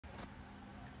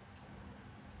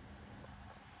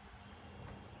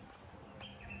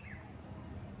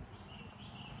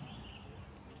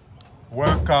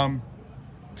Welcome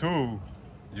to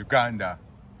Uganda.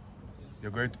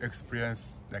 You're going to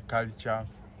experience the culture,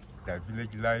 the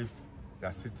village life, the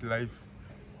city life,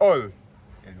 all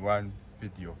in one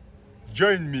video.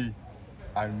 Join me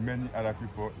and many other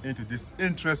people into this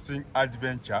interesting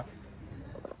adventure.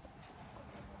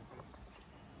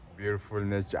 Beautiful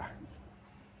nature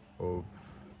of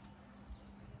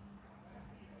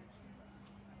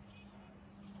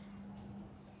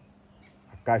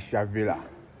Acacia Villa.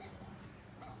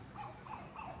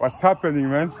 What's happening,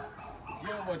 man? Yo,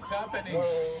 what's happening?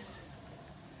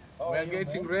 We are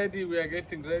getting ready. We are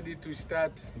getting ready to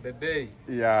start the day.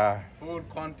 Yeah. Full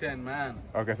content, man.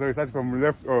 Okay, so we start from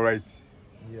left or right?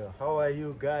 Yeah. How are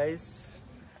you guys?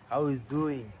 How is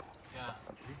doing? Yeah.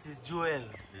 This is Joel.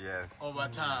 Yes.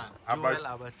 Obertan. Joel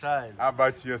Abatal. How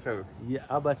about yourself? Yeah,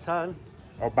 Abatal.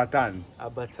 Obertan.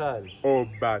 Abatal.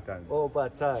 Obertan.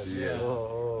 Obertan. Yes.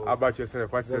 Oh. How about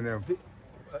yourself? What's your name?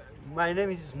 My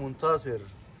name is Montasi.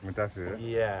 Montasi.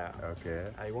 Yeah. Okay.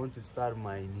 I want to start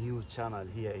my new channel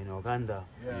here in Uganda.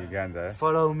 Yeah. Uganda.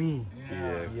 Follow me.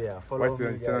 Yes. Yeah, follow What's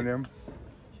your me. channel Guys. name?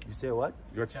 You say what?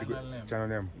 What's Channel name. channel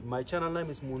name? My channel name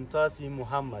is Montasi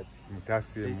Mohamed.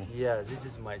 Montasi. This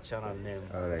is my channel name.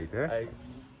 All right. I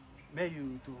may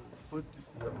you to put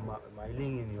my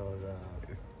link in your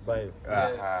bio.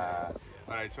 Yes.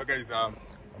 All right. So guys,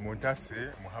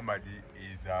 Montasi Mohamed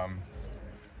is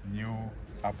new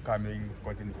upcoming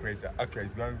content creator. Actually,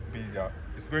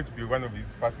 it's going to be one of his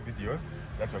first videos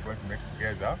that we're going to make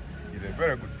together. He's a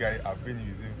very good guy. I've been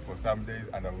with him for some days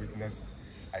and I've witnessed.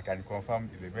 I can confirm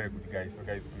he's a very good guy. So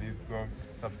guys, please go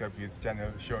subscribe to his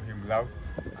channel, show him love.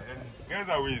 And then guys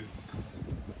are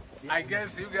with. I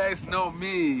guess you guys know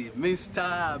me,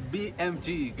 Mr.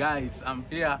 BMG. Guys, I'm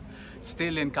here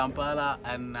still in Kampala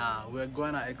and we're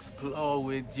gonna explore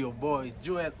with your boy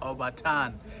Joel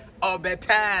Obertan.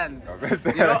 Obertan.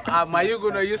 You know, my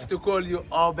Yugono used to call you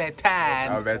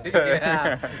Obertan.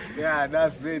 Obertan. Yeah,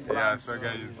 that's it. Yeah, so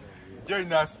guys,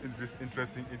 join us in this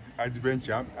interesting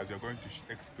adventure as we're going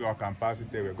to explore Kampala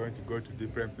City. We're going to go to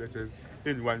different places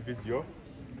in one video.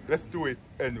 Let's do it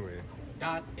anyway.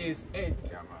 That is it.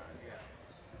 Yeah, man.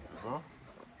 Go.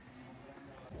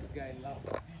 This guy loves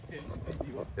detailed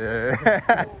video.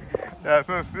 Yeah. Yeah,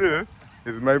 so still,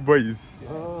 it's my boys.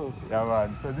 Oh. Yeah,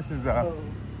 man. So this is a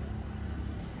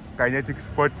kinetic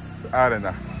sports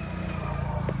arena.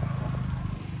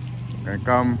 You can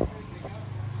come.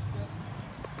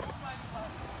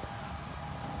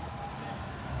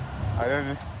 And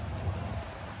then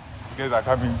you guys are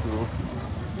coming to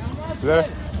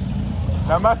left.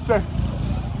 Namaste.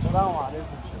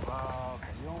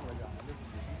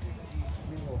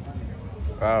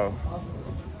 Wow.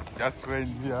 Just rain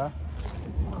here.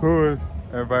 Cool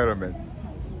environment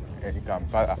in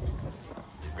Kampala,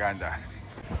 Uganda.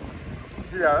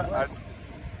 Here at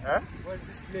What is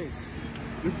this place?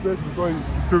 this place is called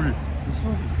Kisubi.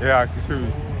 Kisubi. Yeah,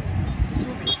 Kisubi.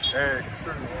 Kisubi. Hey,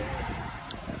 Kisubi.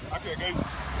 Okay guys,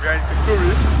 we are in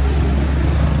Kisubi.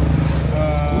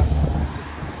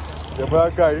 The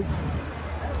black guy.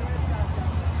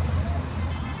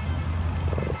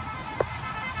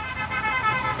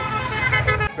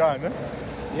 Done, eh?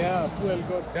 Yeah, fuel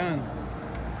got done.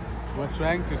 We're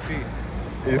trying to see.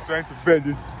 He's trying to bend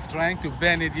it. It's trying to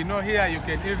burn it. You know, here you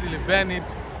can easily burn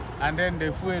it and then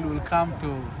the fuel will come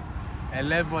to a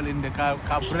level in the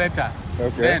carburetor.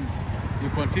 Okay. Then you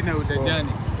continue with the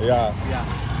journey. Yeah. Yeah.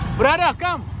 Brother,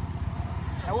 come.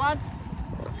 I want.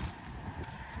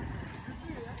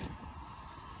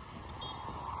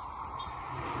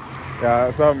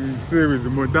 Yeah, so I'm still with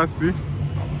Montasi.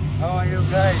 How are you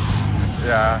guys?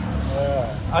 Yeah.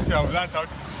 Actually, I've learned how to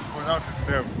pronounce his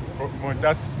name.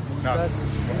 Montasi. No, Montasi.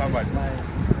 Mohamed.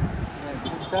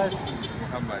 Montasi.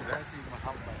 Mohamed. Eh? Montasi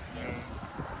Mohamed.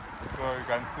 So you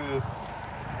can see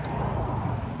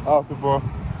how people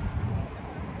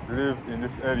live in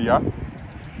this area.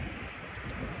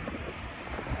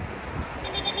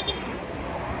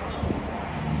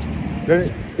 Then,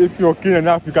 if you're keen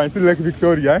enough, you can see Lake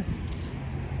Victoria. Eh?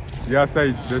 The other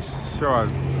side, the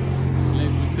shores.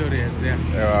 Lake Victoria is there.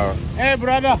 Yeah, wow. Hey,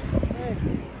 brother. Hey.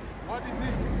 What is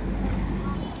it?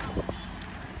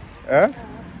 Eh?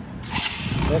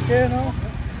 Okay, no?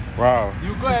 Wow.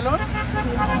 You go alone?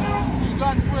 You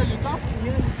got fuel, you come?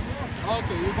 Yeah.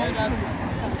 Okay, you get that.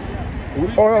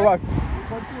 All of us.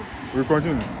 We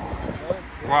continue.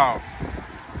 Wow.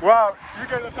 Wow. You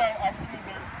guys are saying I'm feeling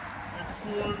the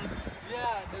cool.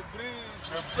 Yeah, the breeze.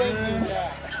 The breeze.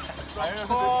 Yeah.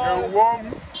 The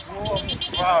warmth.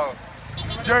 Wow.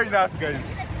 Join us, guys. Are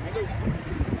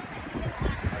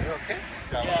you okay?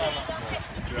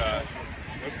 Yeah.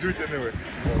 Let's do it anyway.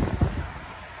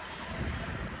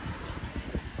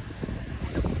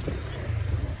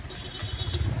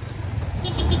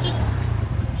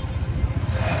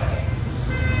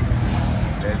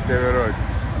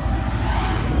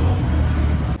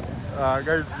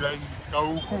 Guys, we are in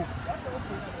Kauku.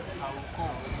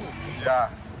 Yeah,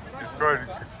 it's called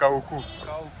Kauku.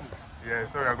 Yeah,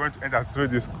 so we are going to enter through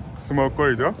this small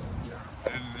corridor.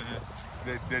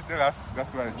 And they tell us that's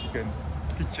where the chicken.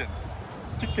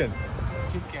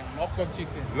 Chicken, local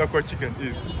chicken. Local chicken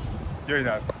is. Join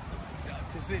us.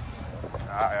 That is it.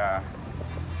 Yeah.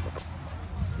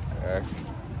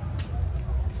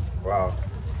 Wow.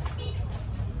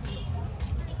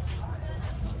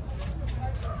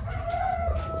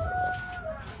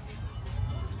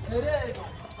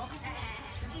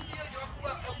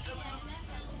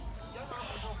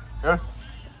 Yes,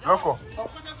 local.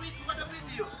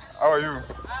 How are you?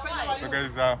 So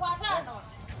guys, huh?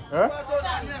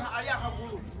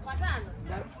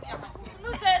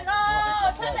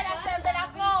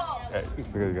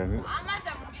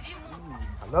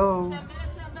 Hello.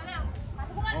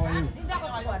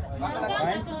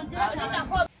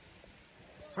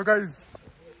 So guys,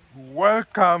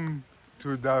 welcome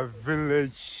to the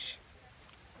village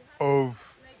of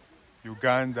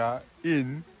Uganda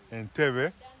in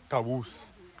Entebbe, Kabus.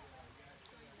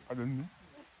 I don't know.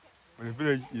 But the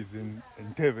village is in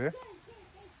Entebbe.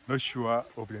 Not sure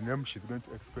of the name. She's going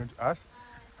to explain to us.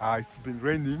 It's been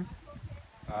raining.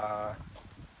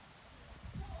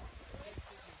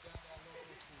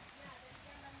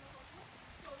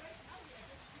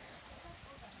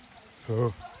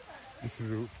 So this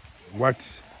is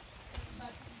what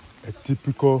a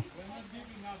typical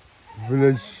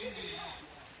village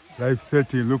life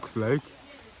setting looks like.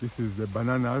 This is the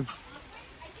bananas.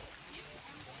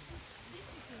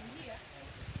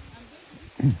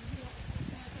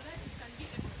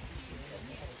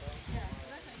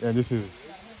 And this is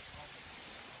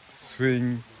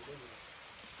swing.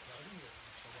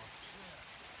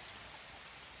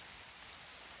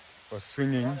 For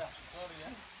swinging.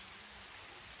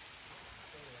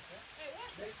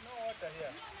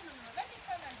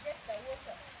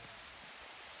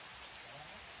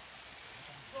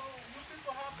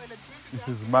 This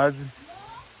is mud.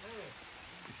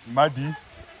 It's muddy,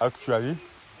 actually.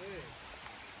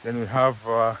 Then we have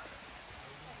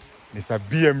Mr.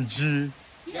 BMG.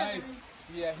 Guys,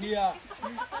 we are here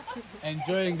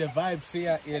enjoying the vibes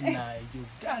here in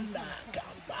Uganda,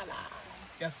 Kampala.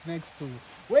 Just next to,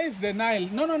 where is the Nile?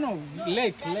 No,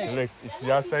 lake. Lake. It's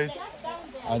the other side.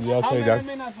 And the other How side,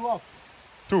 many minutes walk?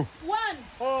 2.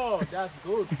 Oh, that's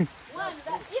good.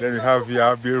 Then we have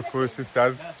your beautiful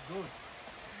sisters. That's good.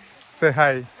 Say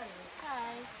hi.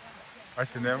 Hi.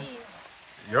 What's your name?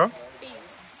 Peace. Your? Peace.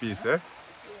 Peace, eh?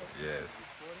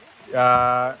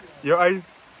 Yes. Your eyes?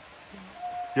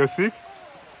 You're sick?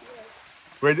 Yes.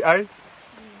 Red eye?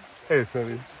 Hey,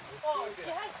 sorry. Oh, she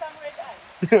has some red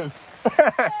eyes.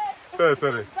 Yes.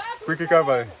 sorry. Quickly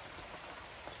cover.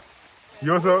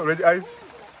 You also red eyes?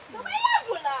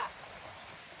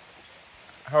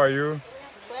 How are you?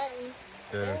 Well,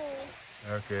 Yeah.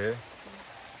 Okay.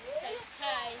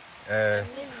 hi. Uh,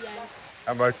 Lillian.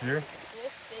 how about you?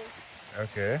 Weston.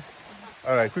 Okay.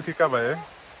 All right. Quickly cover, eh?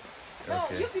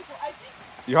 Okay. You people, I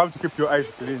think. You have to keep your eyes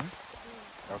clean.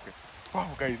 Okay. Wow,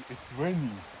 guys, it's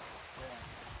raining.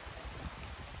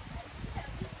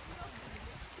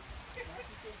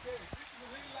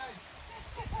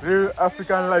 Real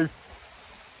African life.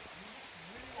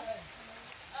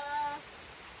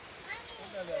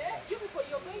 You people,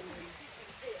 you're going to be sitting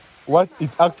there. What it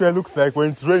actually looks like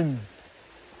when it rains.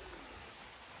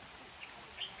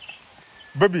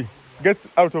 Baby, get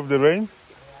out of the rain.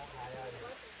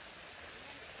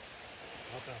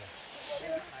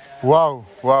 Wow.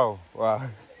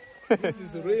 This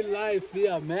is real life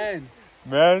here, man.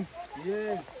 Man,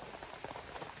 Yes.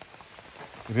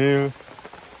 real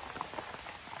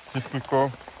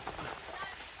typical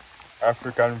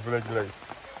African village life.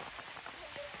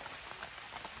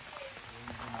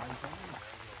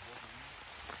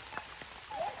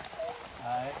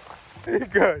 My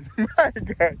God, my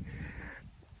God.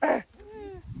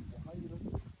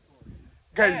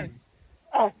 Guys,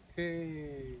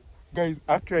 Hey. guys,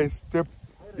 after I step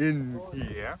in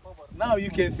here, Now you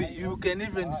can see, you can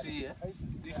even see.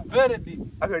 It's very deep.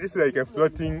 actually this is like a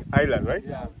floating island, right?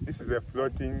 Yeah. This is a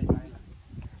floating.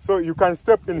 So you can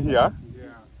step in here,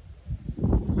 Yeah.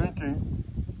 thinking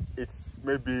it's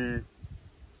maybe.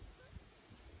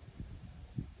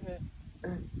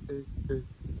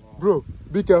 Bro,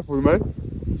 be careful, man.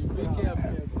 You be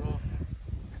careful, bro.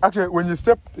 Actually, when you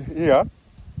step here,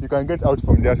 you can get out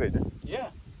from the other side. Yeah.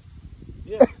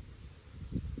 Yeah.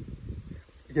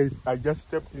 Guys, I just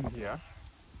stepped in here.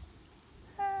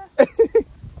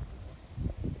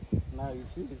 Now you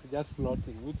see, it's just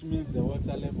floating, which means the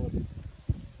water level is.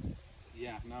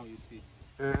 Yeah, now you see.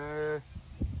 Uh,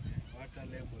 Water water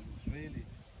level is really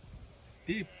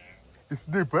deep, It's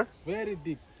deep, eh? very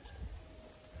deep.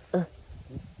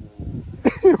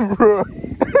 Bro.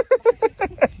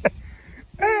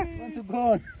 Want to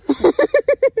go on?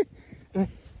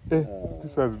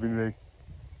 This has been like,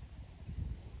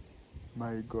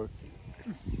 my God.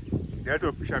 The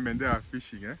other fishermen they are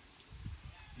fishing, eh?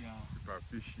 Yeah. People are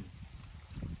fishing.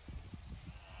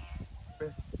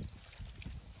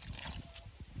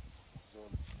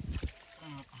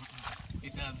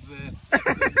 It has.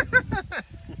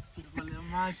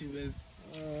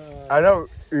 I know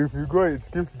if you go, it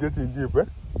keeps getting deep, eh?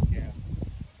 Yeah.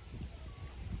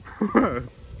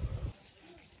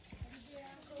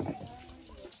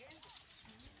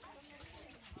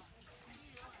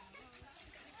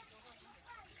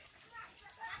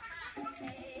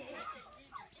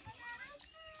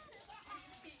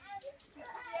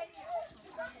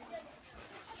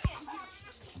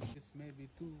 It's maybe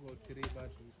 2 or 3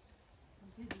 bottles.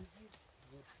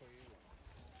 Good for you.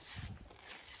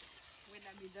 When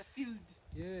I'm in the field.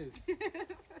 Yes.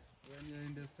 When you're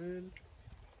in the field.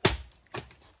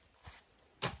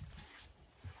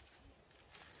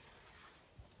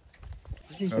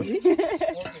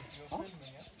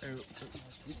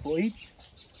 This for it?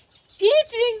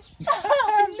 Eating?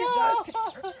 No.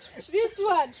 This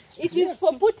one. It is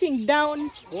for putting down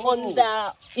on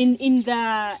the in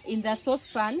the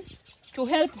saucepan to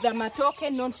help the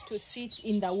matoke not to sit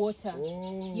in the water.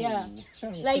 Yeah.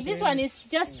 Like this one is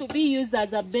just to be used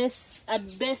as a best,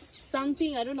 at best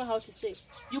something, I don't know how to say.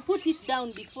 You put it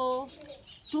down before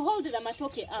to hold the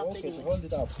matoke up. Okay, to Anyway. hold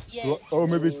it up. Yes. Or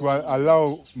maybe to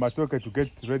allow matoke to get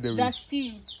ready The with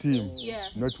steam. steam, Yeah.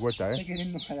 not water, eh? فاكر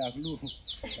انه حياكلوه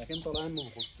لكن طبعا ما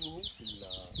بخصوه في الجدر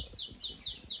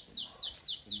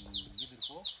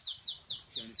فوق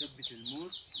عشان يثبت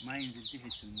الموس ما ينزل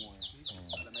تحت في المويه.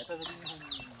 لما يعتقد انهم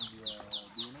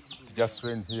بينبتوا It just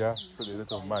rained here, so there's a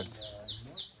lot of mud.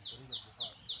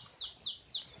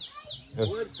 Yes.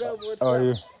 What's up? What's How are up?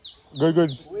 you? Good,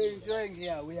 good. We're enjoying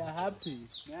here. We are happy,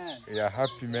 man. Yeah,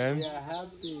 happy, man. We are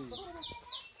happy.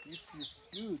 This is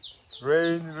good.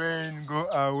 Rain, rain, go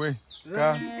away.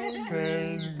 Come,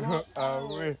 rain, go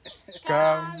away.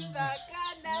 Come back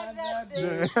another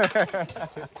day.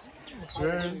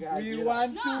 Rain, We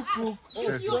want to cook.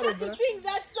 You have to sing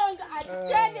that song at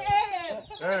 10 a.m.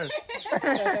 hey.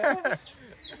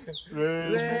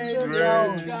 Rain,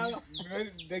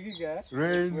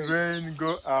 rain, rain,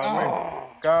 go away.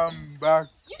 Come back.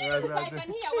 You know, I can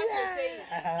hear what you're saying.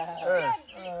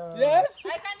 Yes.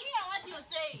 I can hear what you're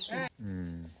saying.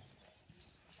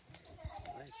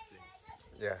 nice place.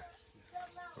 Yeah.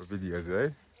 For videos,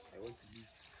 right? I want to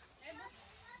live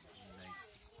like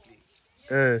this place.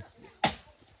 Hey.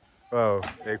 Wow,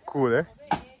 they're cool, eh?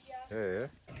 Yeah.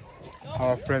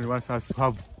 Our friend wants us to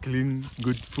have clean,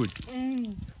 good food.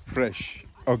 Fresh,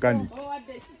 organic.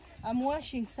 I'm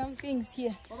washing some things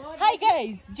here. Hi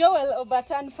guys, Joel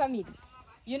Obertan family.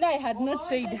 You know I had not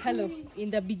said hello in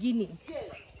the beginning.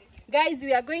 Guys,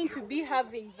 we are going to be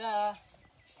having the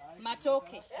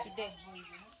matoke today.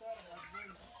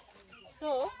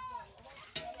 So,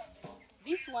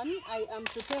 this one I am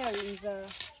preparing the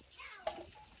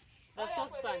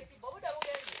saucepan.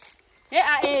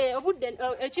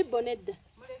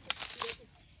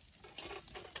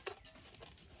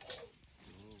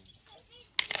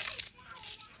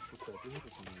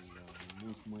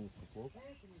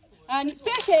 Ani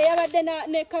peshe yabadde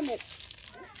ne kamera.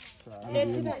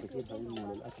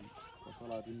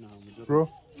 وطلعت انها مجرد Bro,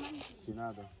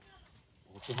 سناده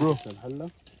bro. وصفت الحله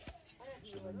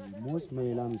الموس ما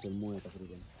يلامس المويه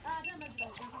تقريبا.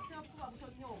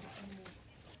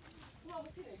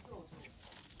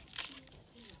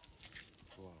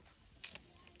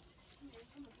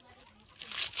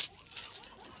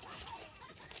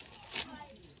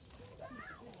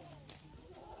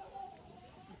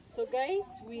 So guys,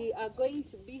 we are going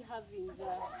to be having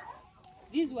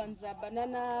these ones are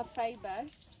banana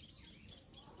fibers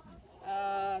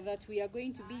that we are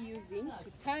going to be using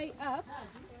to tie up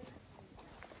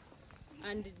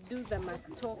and do the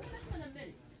matoke.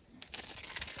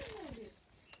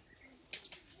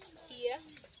 Here.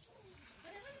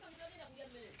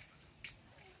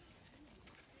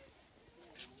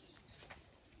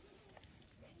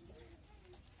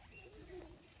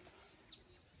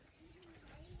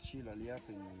 تشيل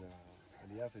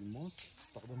الياف الموس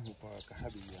تستخدمه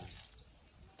كحبل يعني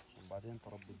وبعدين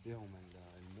تربط بيهم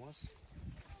الموس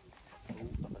او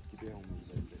تغطي بيهم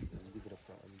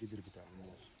القدر بتاع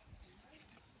الموس.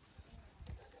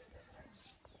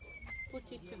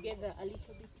 Put it together a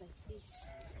little bit like this.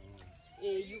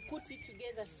 You put it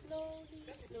together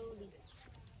slowly.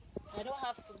 I don't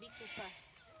have to be too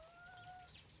fast.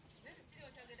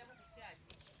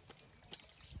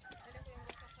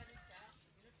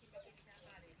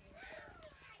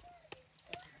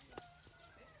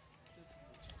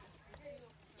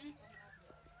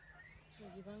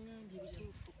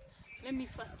 Let me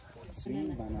first put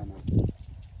Green banana.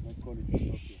 Not call it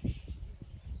okay.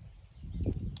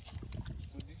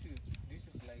 So this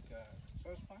is like a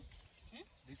saucepan.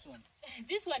 This one.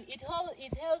 This one,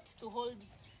 it helps to hold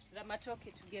the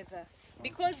matoke together,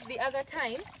 because the other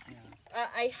time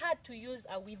I had to use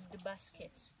a weaved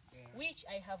basket, which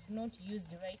I have not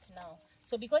used right now.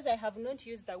 So because I have not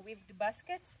used the weaved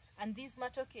basket, and these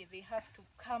matoke, they have to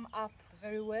come up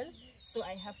very well, so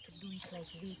I have to do it like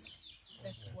this.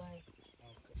 That's why.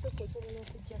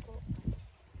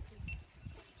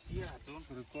 Yeah, don't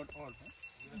record all.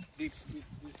 Huh? This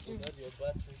so that your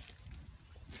battery.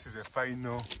 This is the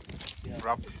final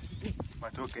wrapped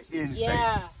matoke inside.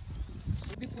 Yeah.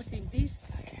 We'll be putting this.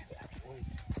 Wait.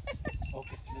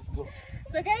 Okay, let's go.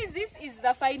 So guys, this is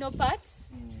the final part.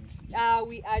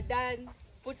 We are done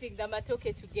putting the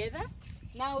matoke together.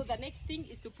 Now the next thing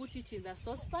is to put it in the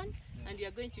saucepan, and we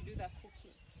are going to do the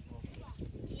cooking.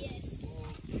 Yes.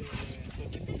 Okay. So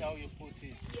this is how you put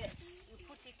it. Yes, we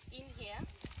put it in here.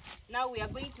 Now we are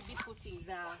going to be putting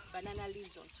the banana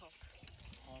leaves on top.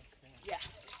 Okay. Yeah.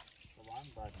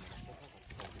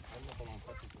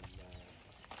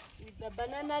 With the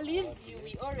banana leaves,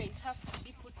 we always have to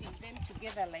be putting them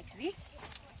together like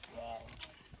this. Wow.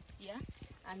 Yeah.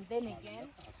 And then again,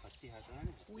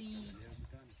 we...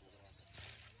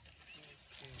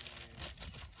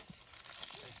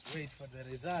 Let's wait for the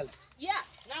result. Yeah,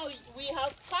 now we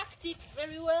have packed it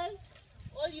very well.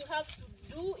 All you have to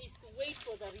do is to wait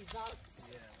for the results.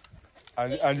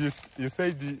 Yeah. And you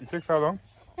said it takes how long?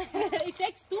 It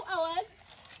takes 2 hours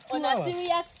on a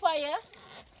serious fire.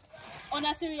 On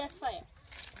a serious fire.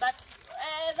 But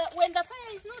when the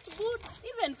fire is not good,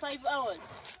 even 5 hours.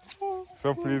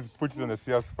 So please put it on a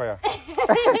serious fire.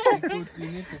 You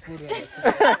need to put it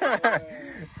on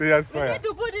Serious We fire. need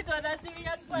to put it on a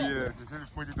serious fire. Yes, you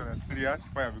should put it on a serious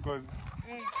fire because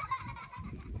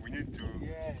we need to.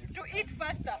 yes. To eat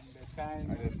faster. The time.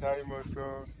 At the time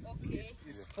also, Okay.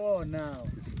 It's 4 now.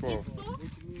 it's 4. It's 4?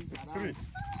 Which means It's around 3.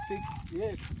 6.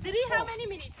 Yes. 3, how many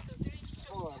minutes to 3?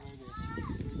 4 already.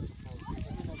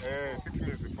 6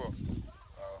 minutes before.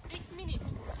 6 minutes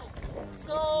to soak.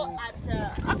 So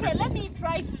at okay, let me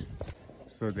try to.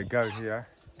 So the girl here,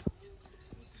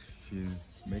 she's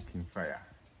making fire.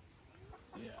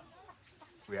 Yeah.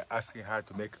 We are asking her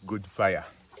to make good fire.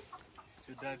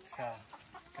 So that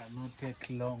cannot take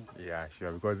long. Yeah,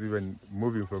 sure. Because even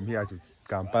moving from here to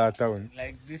Kampala town,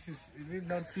 Like this is it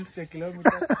not 50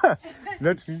 kilometers?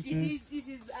 not It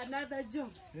is another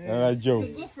job. another job.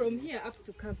 To go from here up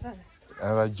to Kampala.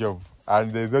 Another job.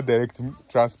 And there's no direct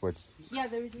transport. Yeah,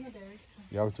 there is no direction.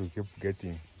 You have to keep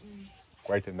getting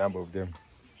quite a number of them.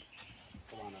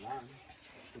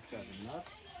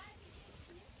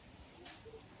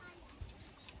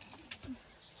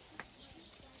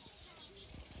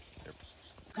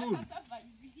 Good.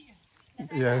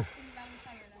 Yes.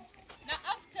 Now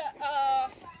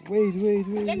after Wait.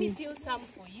 let me peel some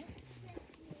for you.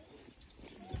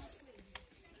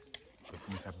 It's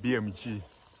Mr. BMG.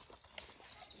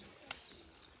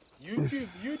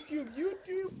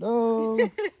 YouTube. No.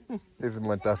 This is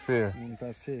Montasi.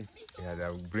 Montasi. Yeah,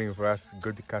 they'll bring for us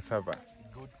good cassava.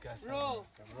 Good cassava.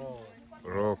 Raw.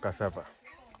 Raw cassava.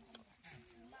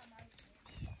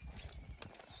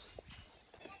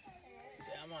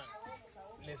 Yeah, man.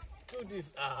 Let's do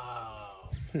this.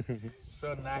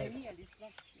 So nice.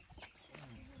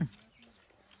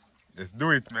 Let's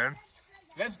do it, man.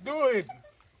 Let's do it.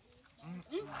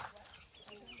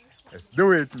 Let's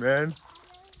do it, man.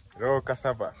 Raw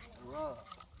cassava. Wow.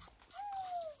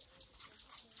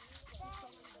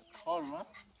 Hold on.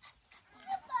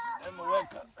 Let me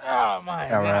wake up. Oh my Yeah,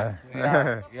 God.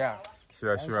 man. Yeah.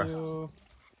 Sure. You.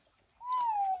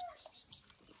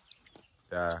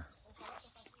 Yeah.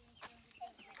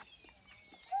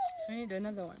 I need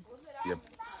another one. Yep.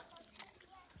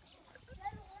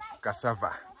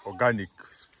 Cassava, organic,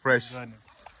 fresh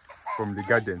from the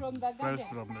garden. From the garden.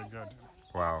 From the garden.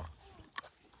 Wow.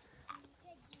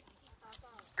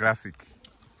 Classic.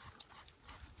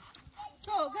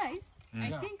 So guys, I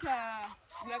think we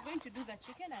are going to do the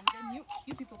chicken, and then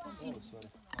you people continue.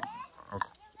 Okay.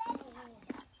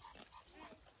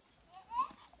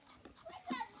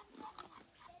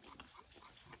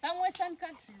 Some Western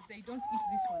countries, they don't eat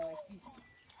this one like this.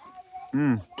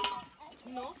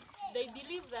 No, they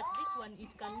believe that this one,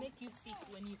 it can make you sick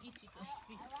when you eat it like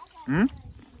this.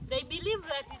 They believe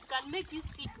that it can make you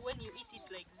sick when you eat it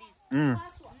like this. I don't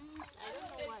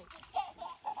know why.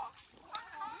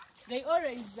 They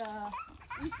always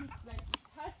eat it like it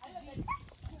has to be.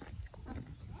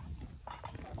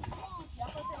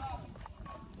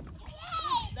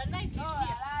 The knife is here.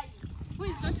 Who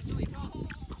is going to do it?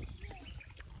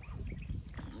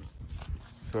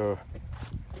 So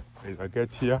there's a gate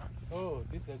here. Oh,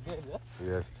 this is a gate, huh?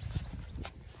 Yes.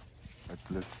 But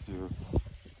let's do.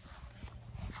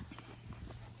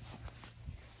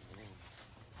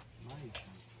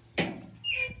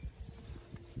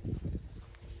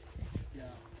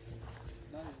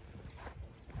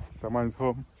 Someone's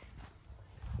home.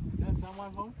 There's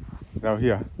someone home? Now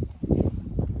here.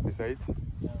 This side.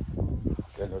 Yeah.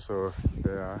 And also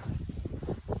there.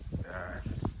 Yeah.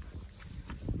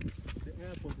 The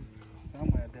airport is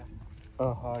somewhere there.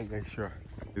 Oh, yeah, sure.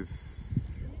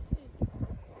 It's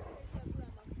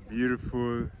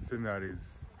beautiful sceneries.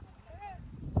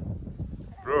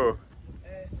 Bro.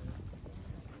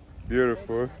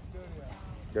 Beautiful.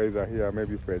 Guys are here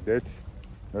maybe for a date.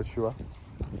 Not sure.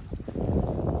 I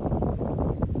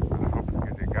hope we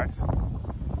get the gas.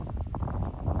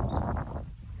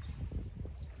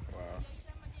 Wow.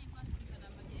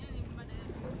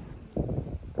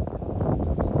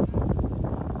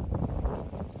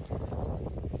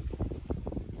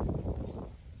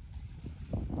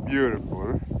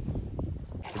 Beautiful.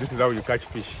 This is how you catch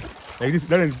fish. Like this,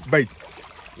 doesn't bite.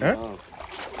 Huh? No.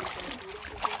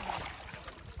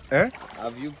 Eh?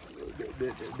 Have you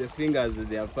the fingers?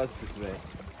 They are fast to try.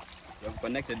 You have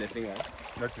connected the fingers.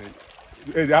 Not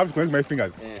really. I have to connect my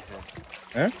fingers. Yeah.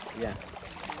 Eh? Yeah.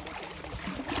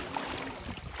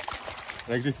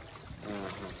 Like this.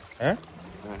 Eh?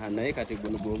 Na hii kati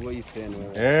gogo hii sen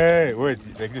wewe. Hey,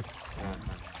 wait, like this.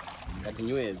 Kati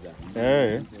nyweza.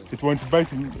 Hey, it won't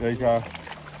bite me like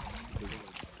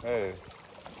Hey.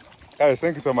 Guys,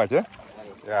 thank you so much, eh?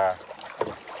 Yeah.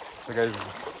 So guys,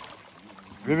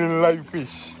 really live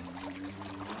fish.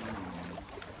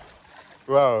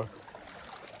 Wow.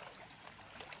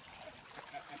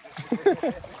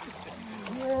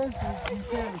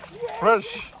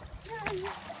 Fresh.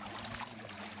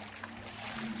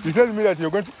 You told me that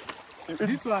you're going to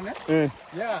This one, eh? Eh.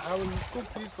 Yeah, I will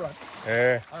cook this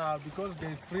one. Because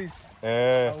there's freeze.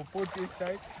 I will put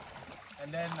inside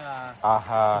and then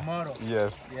tomorrow.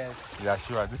 Yes. Yes. Yeah,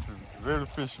 sure. This is real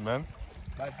fish, man.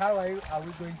 But how are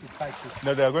we going to catch it?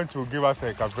 No, they are going to give us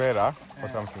a cabrera or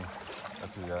something.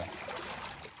 That's it, yeah.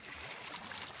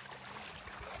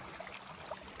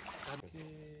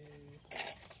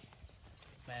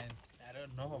 Man, I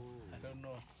don't know.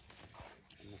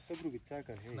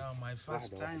 It's now my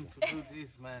first time to do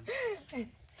this, man.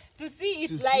 To see it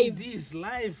to live. see this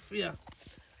live, yeah.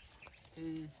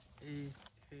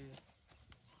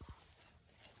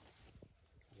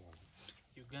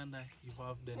 Uganda, you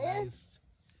have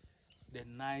the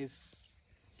nice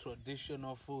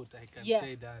traditional food. I can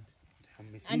say that.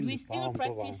 And we still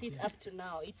practice it up to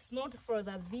now. It's not for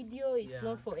the video. It's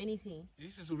not for anything.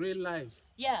 This is real life.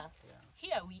 Yeah.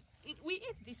 Here we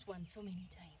eat this one so many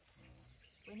times.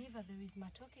 Whenever there is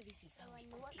matoke, this is how we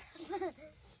cook it.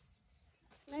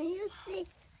 Now you see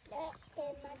the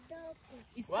matoke.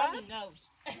 It's coming out.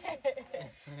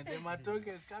 The matoke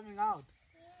is coming out.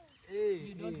 Hey,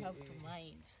 You don't have to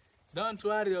mind. Don't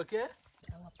worry, okay?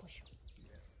 Our portion.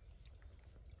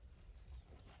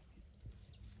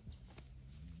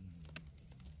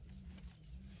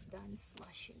 Done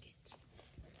smashing it.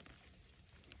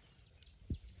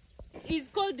 It is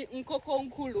called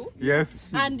Nkokonkulu. Yes.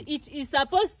 And it is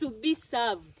supposed to be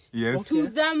served Yes. to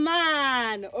the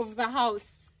man of the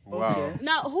house. Wow. Okay.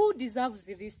 Now, who deserves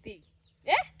this thing?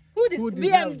 Eh? Who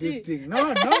deserves this thing?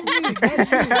 No, not me. Not me.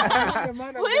 I'm the man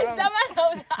of Who is the man of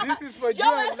the house? This is for Joel.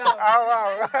 Joel now. Oh,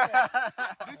 wow.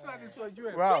 This one is for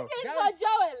Joel. Wow. This is for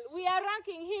Joel. We are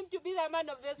ranking him to be the man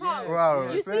of this house. Wow.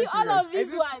 You Thank see all of these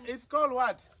Is it, ones. it's called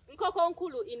what?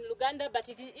 Nkokonkulu in Luganda, but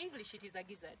in English it is a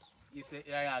gizzard. It's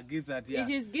a gizzard, yeah. It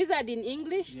is gizzard in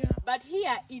English, Yeah. but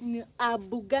here in a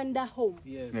Buganda home,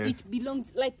 Yes. Yes. it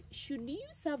belongs. Like, should you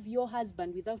serve your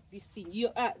husband without this thing? You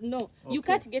no, you Okay.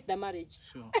 can't get the marriage.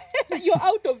 Sure. You're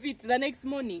out of it the next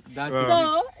morning. That's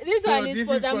So this So one is this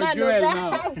for is the for man Joel of the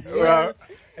now. house. Well,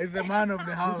 It's the man of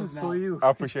the house. This is for you. I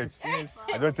appreciate it. Yes.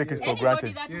 I don't take it for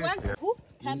Anybody granted. that Yes. wants who?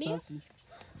 Tamir?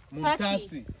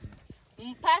 Montasi.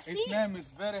 Mpasi? His name is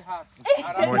very hard. The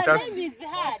Montasi. name is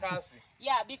hard. Montasi.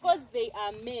 Yeah, because they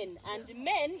are men, and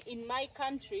men in my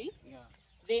country, Yeah.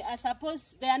 they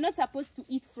are not supposed to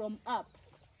eat from up.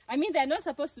 I mean, they're not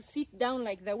supposed to sit down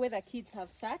like the way the kids have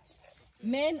sat.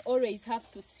 Men always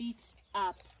have to sit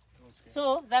up.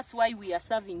 So that's why we are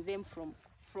serving them from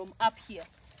up here.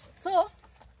 So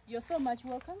you're so much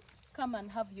welcome. Come and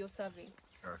have your serving.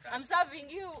 I'm serving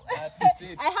you. That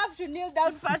is it. I have to kneel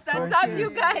down first and serve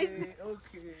you guys.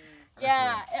 Okay.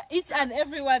 Yeah, each and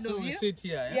every one So of we you. sit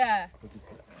here, yeah? Yeah.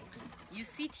 You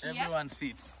sit here. Everyone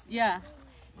sits. Yeah.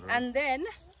 And then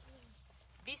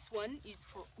This one is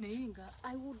for Neinga.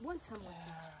 I would want someone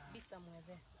to be somewhere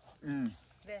there.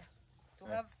 There. To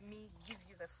have me give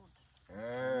you the food.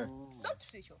 Don't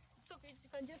fish off. It's okay. You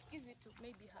can just give it to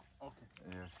maybe her. Okay.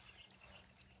 Yes.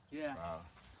 Yeah. Wow.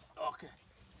 Okay.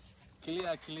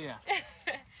 Clear.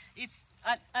 It's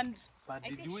and But I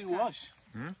did think we you can. wash?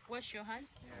 Wash your hands.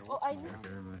 Yeah, Oh, I need Okay,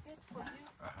 to man. get for you.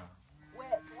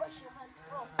 Where wash your hands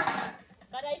from.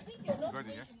 But I think you're not Got it,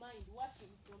 going yeah? to mind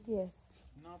washing from. Yes.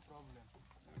 No problem.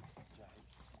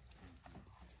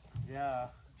 Yeah.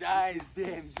 Guys,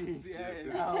 BMG.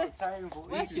 Yeah, now time for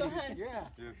Wash eating. your hands. Yeah.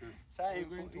 Yes. Time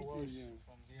for eating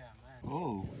from here, man.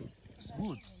 Oh, it's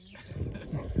good.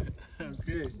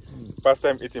 Okay. First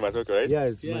time eating matoke, right? Yeah,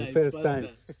 it's my first time.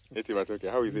 Eating matoke.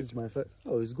 How is This it? is my first.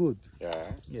 Oh, it's good.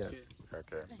 Yeah. Yeah.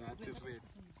 Okay. That is it.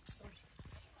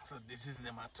 So this is the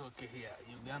matoke here,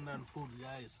 Ugandan food,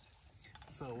 guys.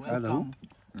 So welcome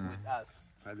with us.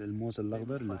 هذا الموز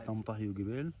الأخضر اللي تم طهيه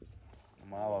قبل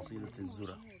مع وصيلة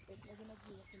الذرة.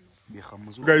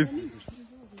 بيخمسوه.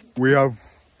 Guys, we have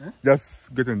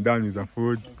just gotten done with the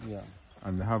food. Yeah.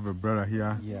 And I have a brother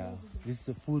here. Yeah. This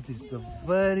food is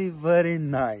very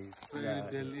nice. Very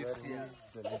delicious.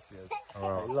 Very delicious.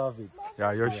 Wow. I love it.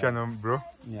 Yeah, your channel, bro.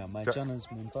 Yeah, my channel is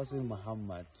Montasi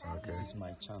Mohamed. Okay. This is my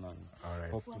channel. All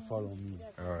right. Hope to follow me.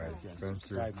 All right. Yeah, Thank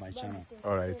you. subscribe my channel.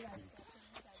 All right.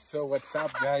 So what's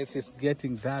up, guys? It's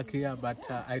getting dark here, but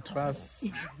I trust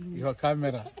your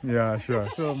camera. Yeah, sure.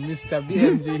 So Mr.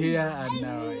 BMG here, and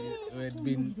we've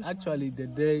been actually the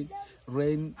day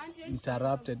rain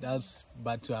interrupted us,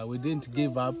 but we didn't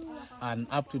give up, and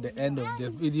up to the end of the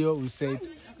video we said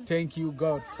thank you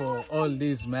God for all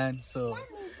this, man. So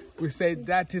we said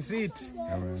that is it.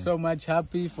 Amen. So much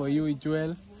happy for you,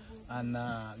 Joel, and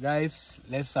guys,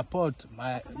 let's support.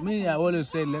 I always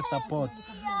say let's support.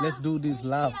 Let's do this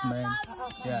love, man.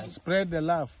 Yeah, spread the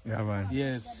love. Yeah, man.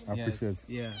 Yes. I appreciate yes.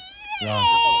 Yeah. Yeah.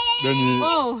 Then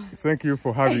Oh, thank you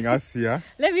for having us here.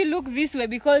 let me look this way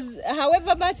because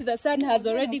however much the sun has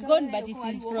already gone, but it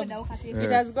is from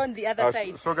it has gone the other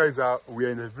side. So guys, we are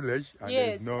in a village and Yes,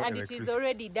 there's no and it electricity. is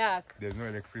already dark. There's no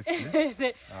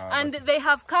electricity. And they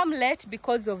have come late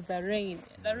because of the rain.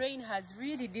 The rain has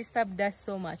really disturbed us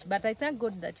so much, but I thank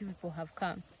God that you people have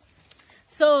come.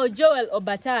 So Joel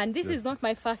Obertan, this is not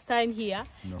my first time here.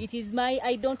 No. It is my,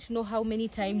 I don't know how many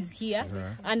times here,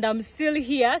 and I'm still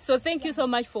here. So thank you so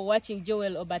much for watching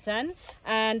Joel Obertan.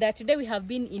 And today we have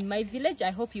been in my village.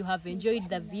 I hope you have enjoyed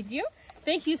the video.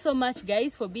 Thank you so much,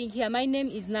 guys, for being here. My name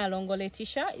is Nalongo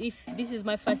Letitia. If this is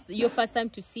your first time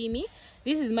to see me,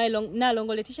 this is my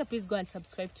Nalongo Letitia. Please go and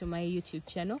subscribe to my YouTube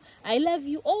channel. I love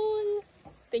you all.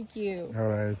 Thank you. All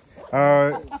right.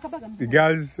 The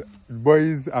girls,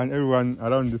 boys, and everyone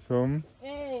around this home,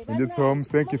 in this home,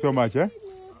 thank you so much. God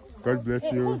bless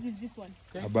you Whose is this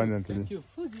one? abundantly. Thank you.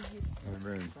 Whose is this?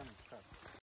 Amen.